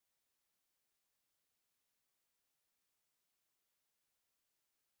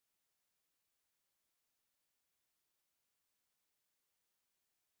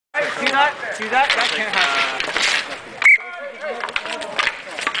See that? See that? That can't happen.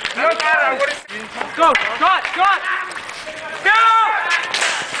 Go! Shot! Shot! Go!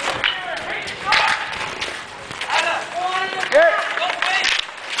 Here!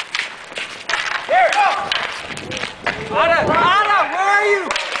 Here! Anna, where are you?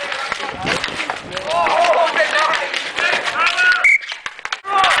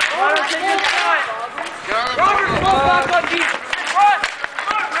 Robert, take your time. Robert, go back on deep.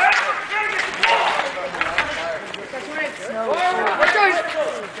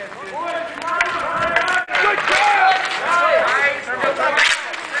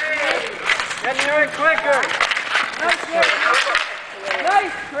 Quicker.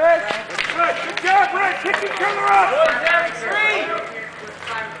 Nice, Chris. Good job, Brett. Kick each other up.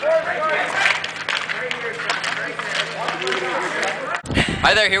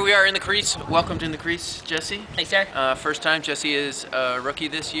 Hi there, here we are in the crease. Welcome to In the Crease, Jesse. Thanks, sir. First time. Jesse is a rookie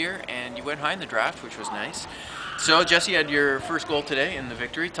this year, and you went high in the draft, which was nice. So, Jesse, had your first goal today in the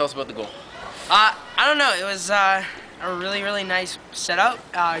victory. Tell us about the goal. I don't know. It was a really nice setup.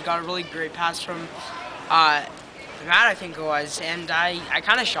 I got a really great pass from Matt, I think it was, and I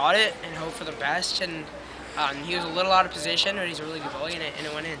kind of shot it and hoped for the best. And he was a little out of position, but he's a really good goalie, and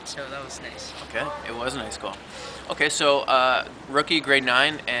it went in. So that was nice. Okay, it was a nice goal. Okay, so rookie, grade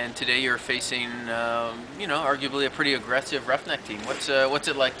 9, and today you're facing, you know, arguably a pretty aggressive Roughneck team. What's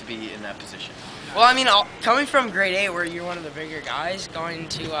it like to be in that position? Well, I mean, coming from grade 8, where you're one of the bigger guys, going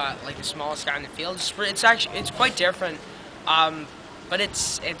to like the smallest guy in the field, it's quite different. But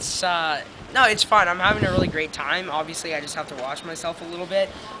it's fun. I'm having a really great time. Obviously, I just have to watch myself a little bit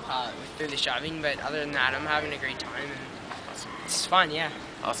through the shoving, but other than that, I'm having a great time, and Awesome. It's fun. Yeah.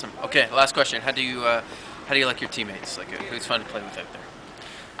 Awesome. Okay, last question. How do you like your teammates? Like, who's fun to play with out there?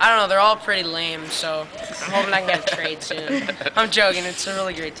 I don't know. They're all pretty lame, so I'm hoping I can get a trade soon. I'm joking. It's a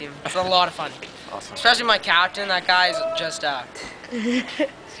really great team. It's a lot of fun. Awesome. Especially my captain. That guy's just a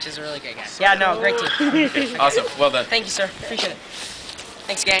really good guy. Yeah, no, great team. Awesome. Well done. Thank you, sir. Appreciate it.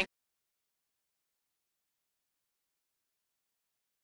 Thanks, gang.